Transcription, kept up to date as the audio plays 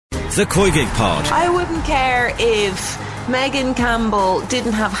The Koigig Pod. I wouldn't care if Megan Campbell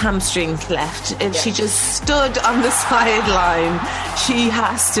didn't have hamstrings left. If she just stood on the sideline, she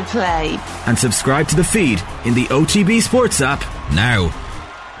has to play. And subscribe to the feed in the OTB Sports app now.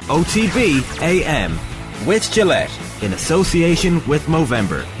 OTB AM with Gillette in association with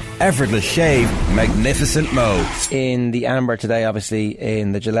Movember. Effortless shave, magnificent Mo. In the Amber today, obviously,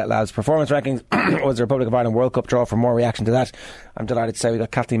 in the Gillette Labs performance rankings, was the Republic of Ireland World Cup draw. For more reaction to that, I'm delighted to say we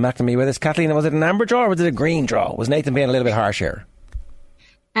got Kathleen McNamee with us. Kathleen, was it an Amber draw or was it a green draw? Was Nathan being a little bit harsh here?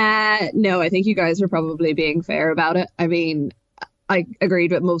 No, I think you guys were probably being fair about it. I mean, I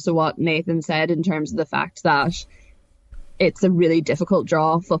agreed with most of what Nathan said in terms of the fact that it's a really difficult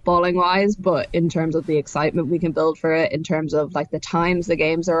draw footballing wise, but in terms of the excitement we can build for it, in terms of like the times the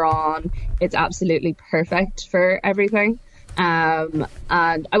games are on, it's absolutely perfect for everything. And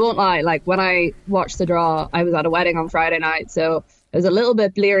I won't lie, like when I watched the draw, I was at a wedding on Friday night, so I was a little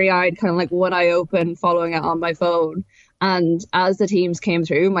bit bleary-eyed, kind of like one eye open, following it on my phone. And as the teams came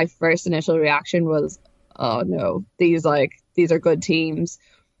through, my first initial reaction was, oh no, these are good teams.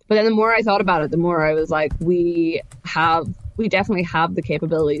 But then the more I thought about it, the more I was like, we definitely have the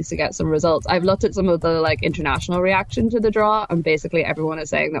capabilities to get some results. I've looked at some of the like international reaction to the draw, and basically everyone is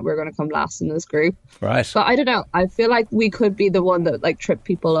saying that we're going to come last in this group. Right. But I don't know. I feel like we could be the one that like trip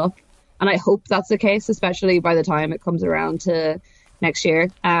people up, and I hope that's the case, especially by the time it comes around to next year.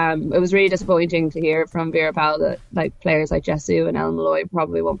 It was really disappointing to hear from Vera Pauw that like players like Jesu and Ellen Malloy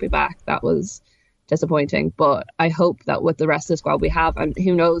probably won't be back. That was disappointing, but I hope that with the rest of the squad we have, and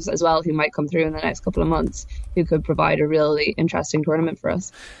who knows as well who might come through in the next couple of months, who could provide a really interesting tournament for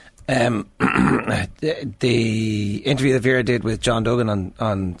us. The interview that Vera did with John Duggan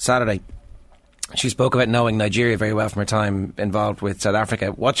on Saturday, she spoke about knowing Nigeria very well from her time involved with South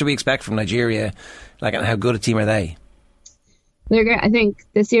Africa. What should we expect from Nigeria, like, and how good a team are they? They're great. I think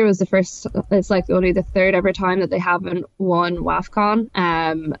this year was the first, it's like only the third ever time that they haven't won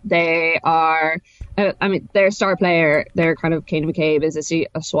WAFCON. They are, their star player, their kind of Kane McCabe is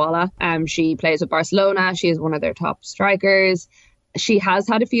Aswala. She plays with Barcelona. She is one of their top strikers. She has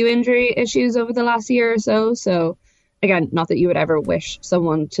had a few injury issues over the last year or so. So again, not that you would ever wish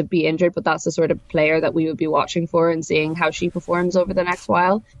someone to be injured, but that's the sort of player that we would be watching for and seeing how she performs over the next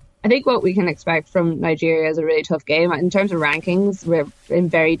while. I think what we can expect from Nigeria is a really tough game. In terms of rankings, we're in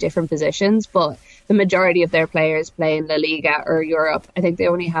very different positions, but the majority of their players play in La Liga or Europe. I think they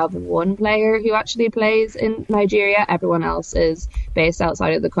only have one player who actually plays in Nigeria. Everyone else is based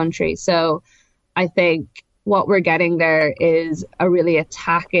outside of the country. So I think what we're getting there is a really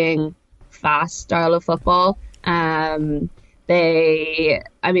attacking, fast style of football.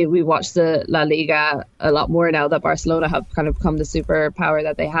 We watch the La Liga a lot more now that Barcelona have kind of become the superpower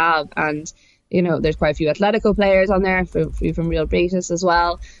that they have. And, you know, there's quite a few Atletico players on there, a few from Real Betis as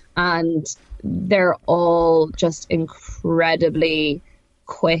well. And they're all just incredibly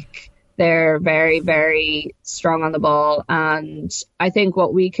quick. They're very, very strong on the ball. And I think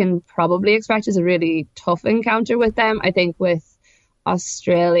what we can probably expect is a really tough encounter with them. I think with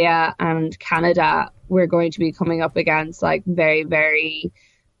Australia and Canada, we're going to be coming up against like very, very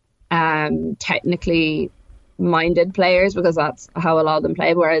technically minded players, because that's how a lot of them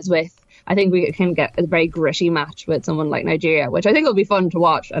play. Whereas I think we can get a very gritty match with someone like Nigeria, which I think will be fun to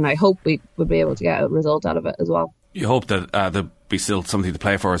watch, and I hope we would be able to get a result out of it as well. You hope that there'll be still something to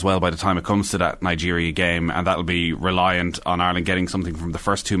play for as well by the time it comes to that Nigeria game, and that'll be reliant on Ireland getting something from the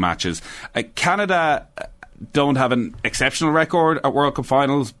first two matches. Canada don't have an exceptional record at World Cup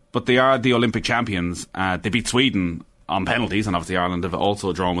finals, but they are the Olympic champions. They beat Sweden on penalties, and obviously Ireland have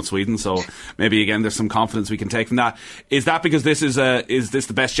also drawn with Sweden, so maybe again there's some confidence we can take from that. Is that because this is this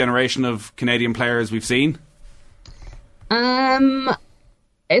the best generation of Canadian players we've seen? It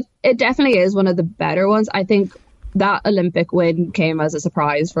definitely is one of the better ones. I think that Olympic win came as a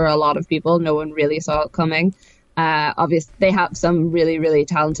surprise for a lot of people. No one really saw it coming. Obviously, they have some really, really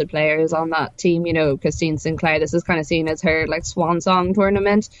talented players on that team. You know, Christine Sinclair, this is kind of seen as her like swan song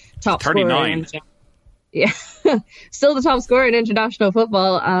tournament. Top 39. Yeah, still the top scorer in international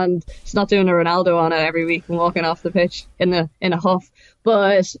football, and she's not doing a Ronaldo on it every week and walking off the pitch in a huff.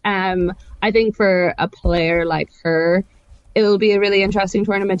 But I think for a player like her, it will be a really interesting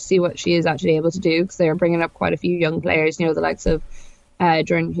tournament to see what she is actually able to do, because they're bringing up quite a few young players. You know, the likes of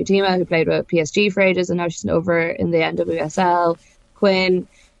Jordan Hutima, who played with PSG for ages, and now she's over in the NWSL. Quinn,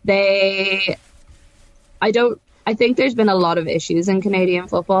 I think there's been a lot of issues in Canadian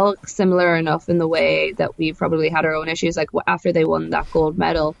football, similar enough in the way that we've probably had our own issues. Like after they won that gold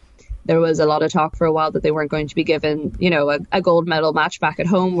medal, there was a lot of talk for a while that they weren't going to be given, you know, a gold medal match back at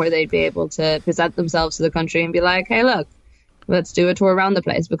home where they'd be able to present themselves to the country and be like, hey, look, let's do a tour around the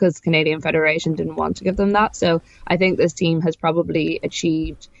place, because the Canadian Federation didn't want to give them that. So I think this team has probably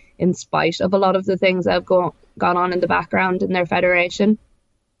achieved, in spite of a lot of the things that have gone on in the background in their federation.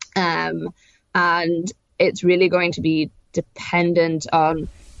 And it's really going to be dependent on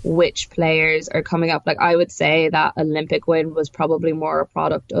which players are coming up. Like, I would say that Olympic win was probably more a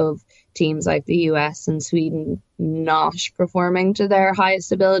product of teams like the US and Sweden not performing to their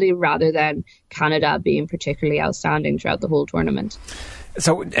highest ability, rather than Canada being particularly outstanding throughout the whole tournament.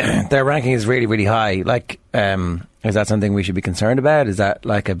 So their ranking is really, really high. Like, is that something we should be concerned about? Is that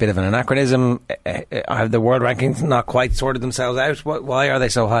like a bit of an anachronism? Have the world rankings not quite sorted themselves out? Why are they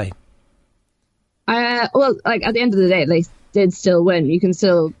so high? Well, like, at the end of the day, they did still win. You can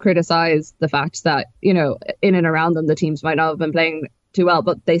still criticize the fact that, you know, in and around them, the teams might not have been playing too well,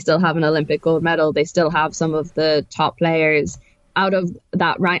 but they still have an Olympic gold medal. They still have some of the top players out of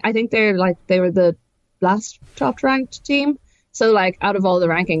that rank. I think they were the last top ranked team. So, like, out of all the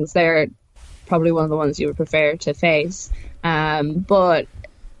rankings, they're probably one of the ones you would prefer to face. But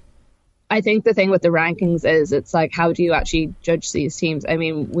I think the thing with the rankings is, it's like, how do you actually judge these teams? I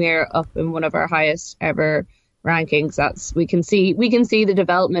mean, we're up in one of our highest ever rankings. We can see the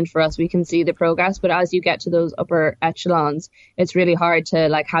development for us. We can see the progress. But as you get to those upper echelons, it's really hard to,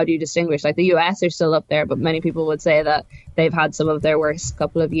 like, how do you distinguish? Like, the US are still up there, but many people would say that they've had some of their worst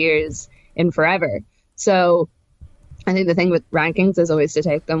couple of years in forever. So I think the thing with rankings is always to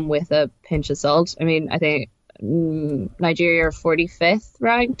take them with a pinch of salt. I mean, I think Nigeria are 45th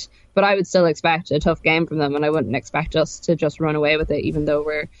ranked, but I would still expect a tough game from them, and I wouldn't expect us to just run away with it, even though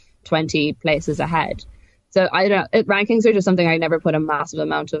we're 20 places ahead. So I don't know. Rankings are just something I never put a massive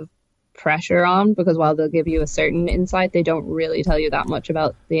amount of pressure on, because while they'll give you a certain insight, they don't really tell you that much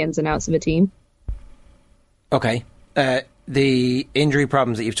about the ins and outs of a team. Okay. The injury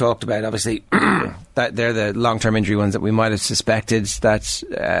problems that you've talked about, obviously, that they're the long-term injury ones that we might have suspected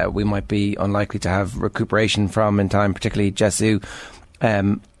that we might be unlikely to have recuperation from in time, particularly Jesu.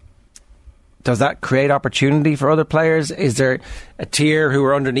 Does that create opportunity for other players? Is there a tier who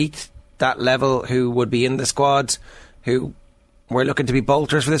are underneath that level who would be in the squad, who we're looking to be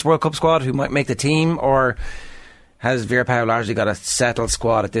bolters for this World Cup squad, who might make the team? Or has Vera Pauw largely got a settled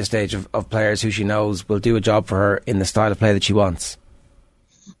squad at this stage of players who she knows will do a job for her in the style of play that she wants?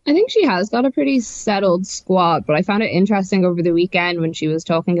 I think she has got a pretty settled squad, but I found it interesting over the weekend when she was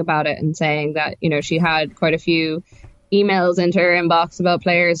talking about it and saying that, you know, she had quite a few emails into her inbox about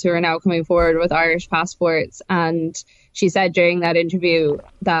players who are now coming forward with Irish passports. And she said during that interview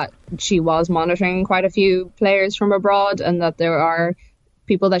that she was monitoring quite a few players from abroad, and that there are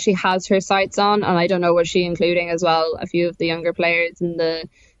people that she has her sights on. And I don't know, was she including as well a few of the younger players in the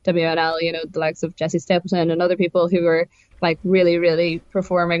WNL, you know, the likes of Jessie Stapleton and other people who are, like, really, really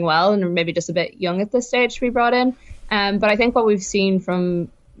performing well and are maybe just a bit young at this stage to be brought in. But I think what we've seen from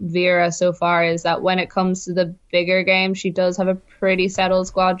Vera so far is that when it comes to the bigger game, she does have a pretty settled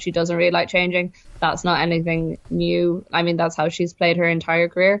squad. She doesn't really like changing. That's not anything new. I mean, that's how she's played her entire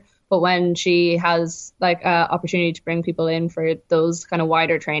career. But when she has, like, opportunity to bring people in for those kind of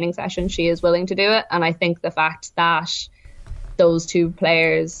wider training sessions, she is willing to do it. And I think the fact that those two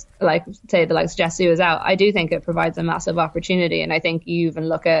players, like, say the likes of Jesu is out, I do think it provides a massive opportunity. And I think you even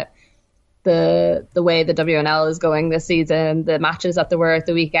look at the way the WNL is going this season, the matches that there were at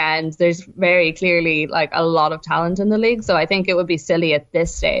the weekend, there's very clearly, like, a lot of talent in the league. So I think it would be silly at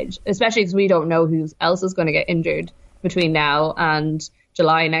this stage, especially because we don't know who else is going to get injured between now and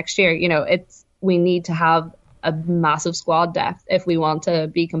July next year. You know, we need to have a massive squad depth if we want to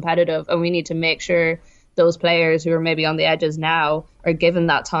be competitive, and we need to make sure those players who are maybe on the edges now are given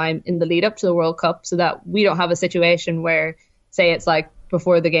that time in the lead up to the World Cup, so that we don't have a situation where, say, it's like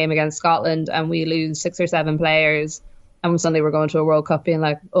before the game against Scotland and we lose 6 or 7 players and suddenly we're going to a World Cup being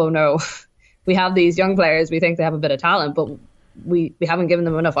like, oh no, we have these young players, we think they have a bit of talent, but we haven't given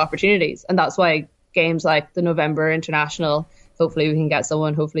them enough opportunities. And that's why games like the November International, hopefully we can get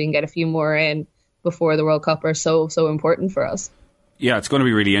someone, hopefully we can get a few more in before the World Cup, are so important for us. Yeah, it's going to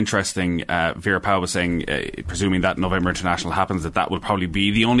be really interesting. Vera Pauw was saying, presuming that November International happens, that will probably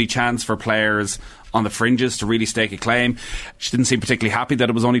be the only chance for players on the fringes to really stake a claim. She didn't seem particularly happy that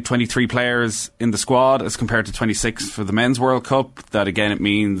it was only 23 players in the squad as compared to 26 for the Men's World Cup. That, again, it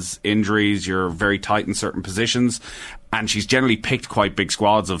means injuries, you're very tight in certain positions. And she's generally picked quite big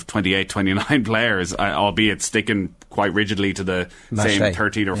squads of 28, 29 players, albeit sticking quite rigidly to the same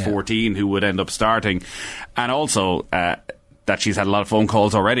 13 or 14 who would end up starting. And also that she's had a lot of phone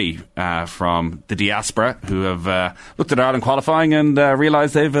calls already from the diaspora who have looked at Ireland qualifying and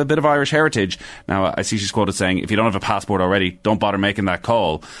realised they've a bit of Irish heritage. Now, I see she's quoted saying, if you don't have a passport already, don't bother making that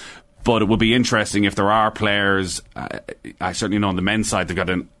call. But it would be interesting if there are players, I certainly know on the men's side they've got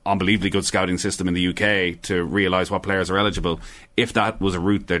an unbelievably good scouting system in the UK to realise what players are eligible. If that was a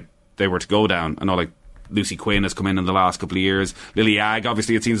route that they were to go down, I know like Lucy Quinn has come in the last couple of years. Lily Agg,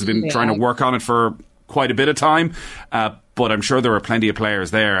 obviously it seems to have been trying to work on it for quite a bit of time. But I'm sure there are plenty of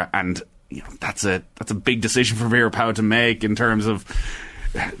players there, and that's a big decision for Vera Pauw to make in terms of,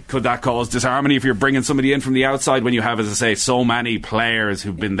 could that cause disharmony if you're bringing somebody in from the outside when you have, as I say, so many players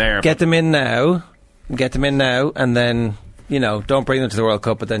who've been there? Get them in now, and then, don't bring them to the World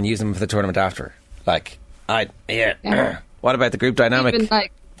Cup, but then use them for the tournament after. What about the group dynamic? Even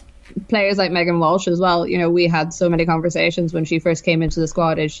players like Megan Walsh as well. We had so many conversations when she first came into the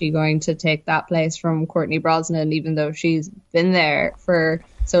squad. Is she going to take that place from Courtney Brosnan, even though she's been there for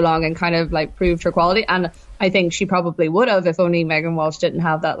so long and kind of proved her quality? And I think she probably would have, if only Megan Walsh didn't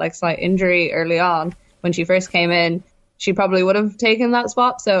have that slight injury early on when she first came in. She probably would have taken that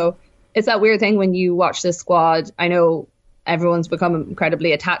spot. So it's that weird thing when you watch this squad. I know everyone's become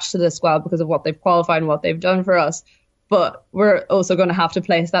incredibly attached to this squad because of what they've qualified and what they've done for us. But we're also going to have to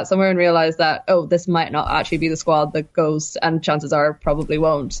place that somewhere and realise that, this might not actually be the squad that goes, and chances are probably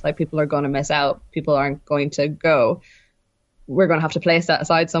won't. People are going to miss out. People aren't going to go. We're going to have to place that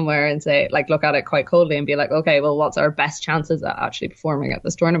aside somewhere and say, look at it quite coldly and be like, okay, well, what's our best chances at actually performing at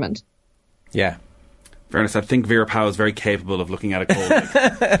this tournament? Yeah. Fairness, I think Vera Pauw is very capable of looking at it coldly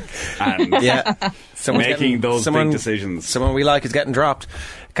and making those big decisions. Someone we like is getting dropped.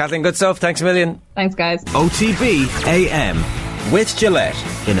 Kathleen, good stuff. Thanks a million. Thanks, guys. OTB AM with Gillette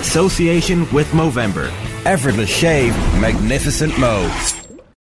in association with Movember. Effortless shave, magnificent mo.